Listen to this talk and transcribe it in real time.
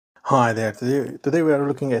Hi there. Today we are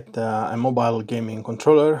looking at a mobile gaming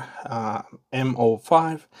controller,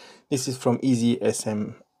 M05. This is from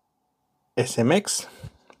SMX,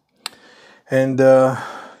 and it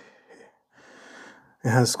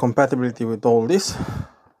has compatibility with all this.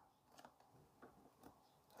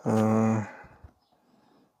 That's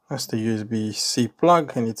the USB-C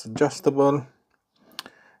plug, and it's adjustable.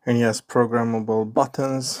 And it has programmable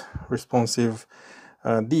buttons, responsive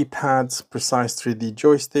D-pads, precise 3D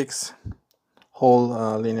joysticks, whole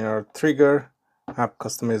linear trigger, app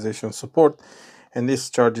customization support, and this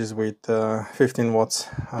charges with 15 watts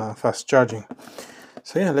fast charging.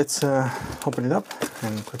 So yeah, let's open it up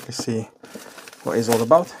and quickly see what it's all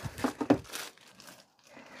about.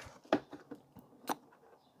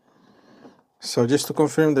 So just to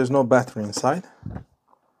confirm, there's no battery inside,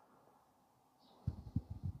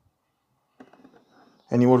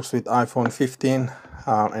 and it works with iPhone 15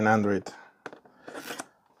 and Android.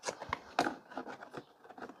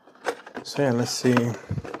 So yeah, let's see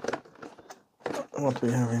what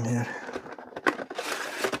we have in here.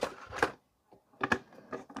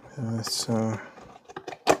 That's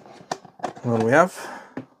what we have.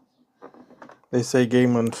 They say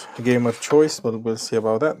game of choice, but we'll see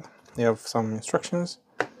about that. They have some instructions,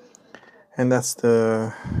 and that's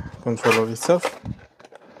the controller itself.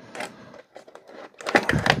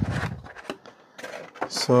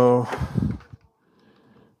 So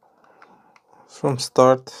from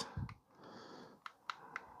start,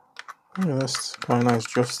 yeah, that's quite nice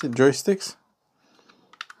joysticks.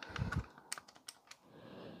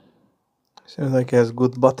 Seems like it has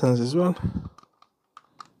good buttons as well,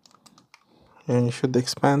 and you should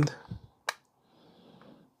expand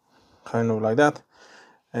kind of like that.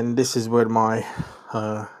 And this is where my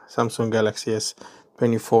Samsung Galaxy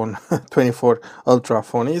S24 Ultra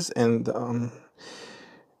phone is, and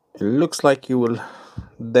it looks like you will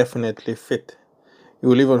definitely fit. You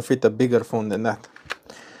will even fit a bigger phone than that.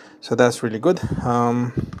 So that's really good.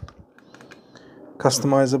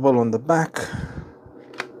 Customizable on the back.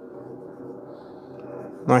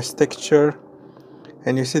 Nice texture.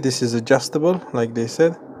 And you see this is adjustable, like they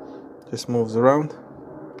said. Just moves around.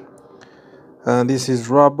 This is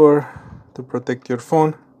rubber to protect your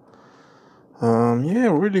phone.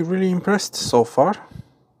 Yeah, really impressed so far.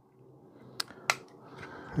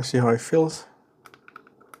 Let's see how it feels.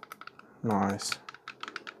 Nice.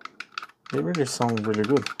 It really sounds really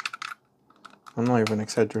good. I'm not even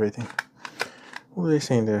exaggerating. What are they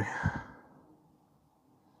saying there?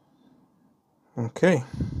 Okay.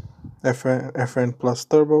 FN plus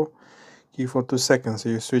turbo. Key for 2 seconds. So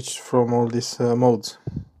you switch from all these modes.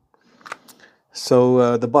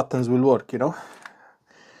 So the buttons will work, you know.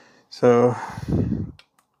 So,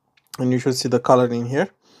 and you should see the color in here.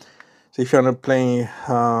 So if you're not playing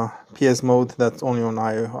PS mode, that only on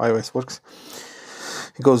iOS works.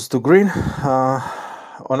 It goes to green.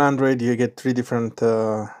 On Android, you get 3 different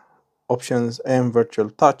options: M virtual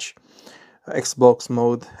touch, Xbox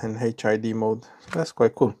mode, and HID mode. So that's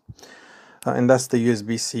quite cool. And that's the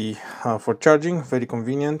USB-C for charging. Very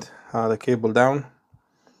convenient. The cable down,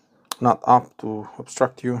 not up to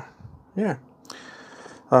obstruct you. Yeah.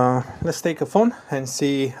 Let's take a phone and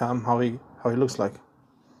see how it looks like.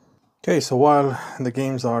 Okay, so while the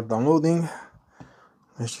games are downloading,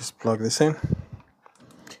 let's just plug this in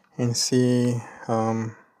and see.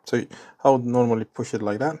 So I would normally push it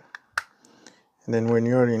like that, and then when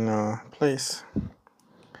you're in a place,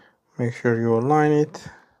 make sure you align it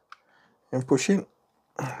and push it.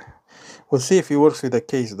 We'll see if it works with the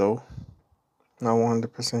case though. Not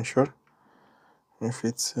 100% sure if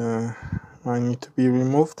it's might need to be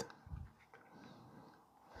removed.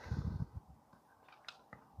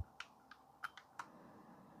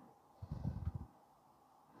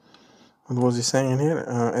 What was he saying here?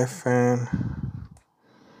 FN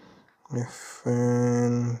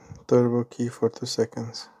turbo key for 2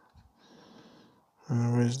 seconds.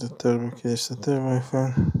 Where's the turbo key? It's the turbo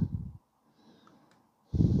FN.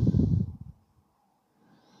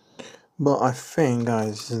 But I think,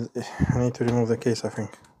 guys, I need to remove the case, I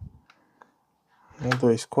think. Although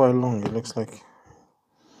it's quite long, it looks like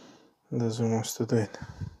it doesn't want to do it.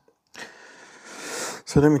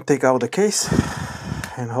 So let me take out the case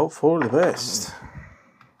and hope for the best.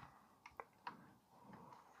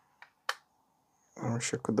 I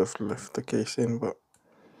wish I could have left the case in, but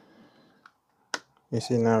you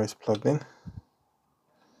see now it's plugged in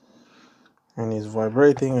and it's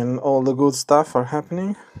vibrating and all the good stuff are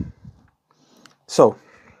happening. So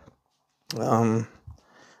I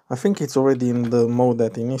think it's already in the mode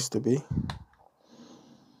that it needs to be.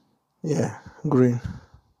 Yeah, green.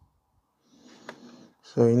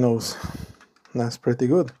 So he knows. That's pretty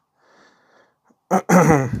good.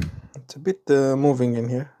 It's a bit moving in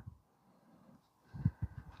here.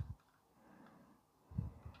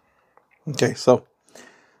 Okay, so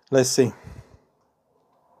let's see.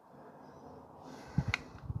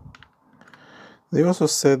 They also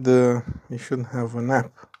said you should have an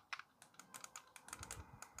app.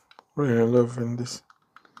 Really loving this.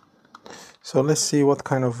 So let's see what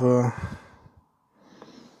kind of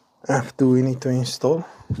app do we need to install.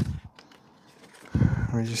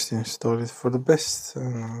 We just install it for the best.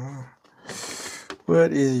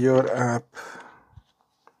 Where is your app?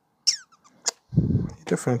 You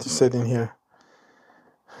definitely said in here.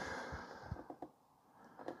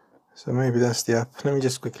 So maybe that's the app. Let me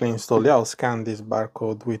just quickly install it. I'll scan this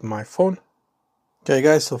barcode with my phone. Okay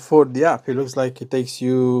guys, so for the app, it looks like it takes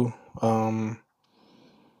you the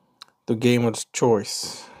Gamer's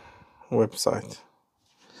Choice website.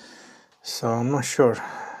 So I'm not sure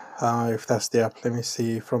if that's the app. Let me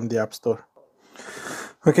see from the App Store.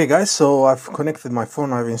 Okay guys, so I've connected my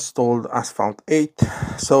phone. I've installed Asphalt 8.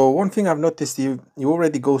 So one thing I've noticed, you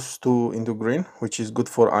already goes into green, which is good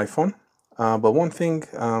for iPhone. But one thing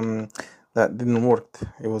that didn't work,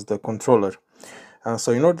 it was the controller.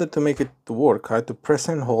 So in order to make it to work, I had to press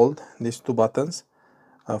and hold these two buttons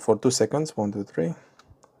for 2 seconds. 1, 2, 3. I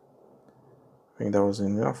think that was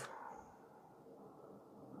enough.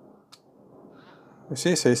 You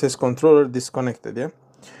see, so it says controller disconnected, yeah?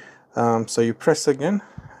 So you press again,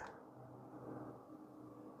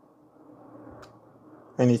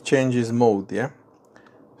 and it changes mode, yeah?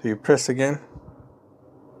 So you press again,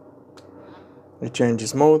 it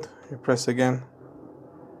changes mode, you press again,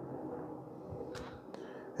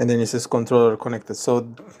 and then it says controller connected. So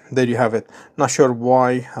there you have it. Not sure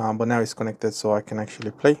why, but now it's connected, so I can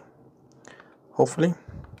actually play, hopefully.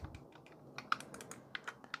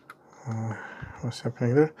 What's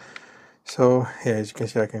happening there? So yeah, as you can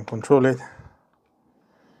see, I can control it.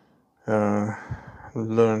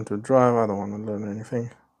 Learn to drive. I don't want to learn anything.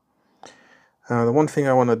 The one thing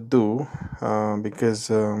I want to do, because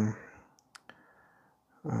go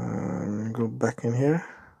back in here,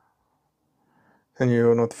 and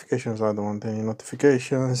your notifications. I don't want any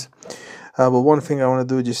notifications. But one thing I want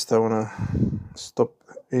to do, I want to stop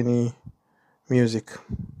any music.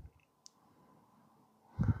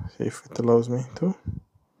 See if it allows me to.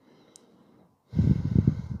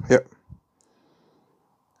 Yep.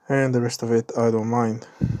 And the rest of it, I don't mind.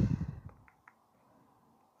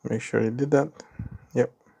 Make sure you did that.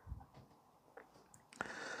 Yep.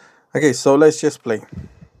 Okay, so let's just play.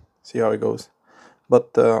 See how it goes.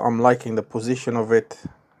 But I'm liking the position of it.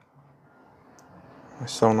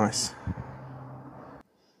 It's so nice.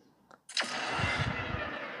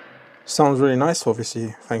 Sounds really nice,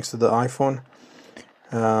 obviously, thanks to the iPhone.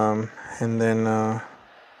 And then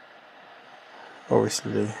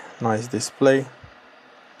obviously nice display.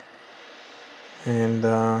 And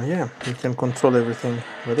yeah, you can control everything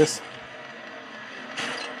with this.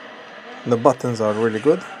 The buttons are really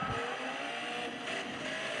good.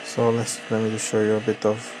 So let me just show you a bit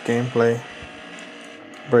of gameplay.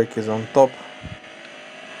 Brake is on top.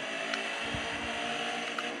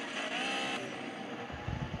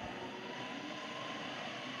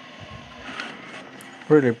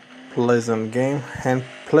 Really pleasant game and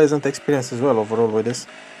pleasant experience as well overall with this.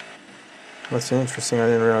 That's interesting. I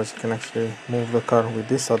didn't realize you can actually move the car with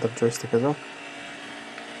this other joystick as well.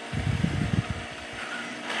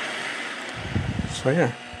 So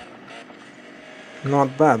yeah,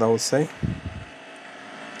 not bad, I would say. I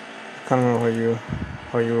can't remember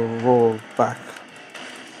how you roll back.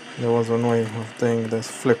 There was one way of doing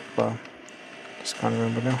this flip, but just can't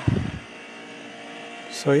remember now.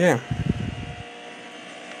 So yeah,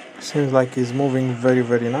 seems like it's moving very,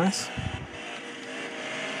 very nice.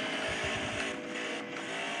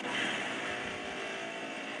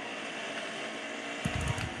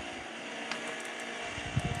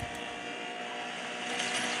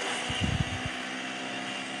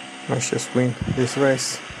 Let's just win this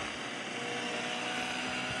race.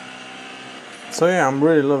 So yeah, I'm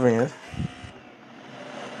really loving it.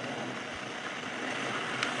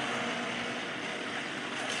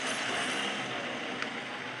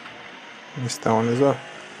 Missed that one as well.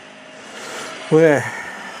 Well, yeah,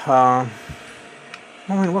 I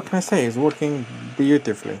mean, what can I say? It's working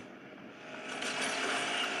beautifully.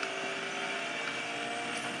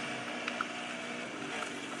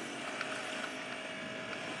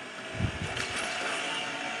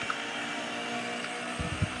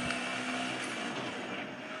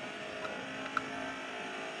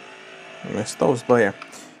 Missed those, but yeah,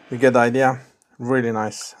 you get the idea. Really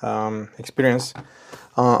nice experience.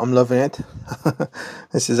 I'm loving it.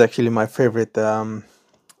 This is actually my favorite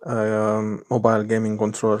mobile gaming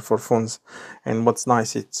controller for phones. And what's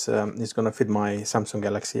nice, it's gonna fit my Samsung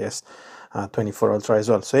Galaxy S 24 Ultra as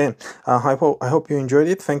well. So yeah, I hope you enjoyed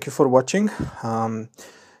it. Thank you for watching.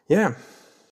 Yeah.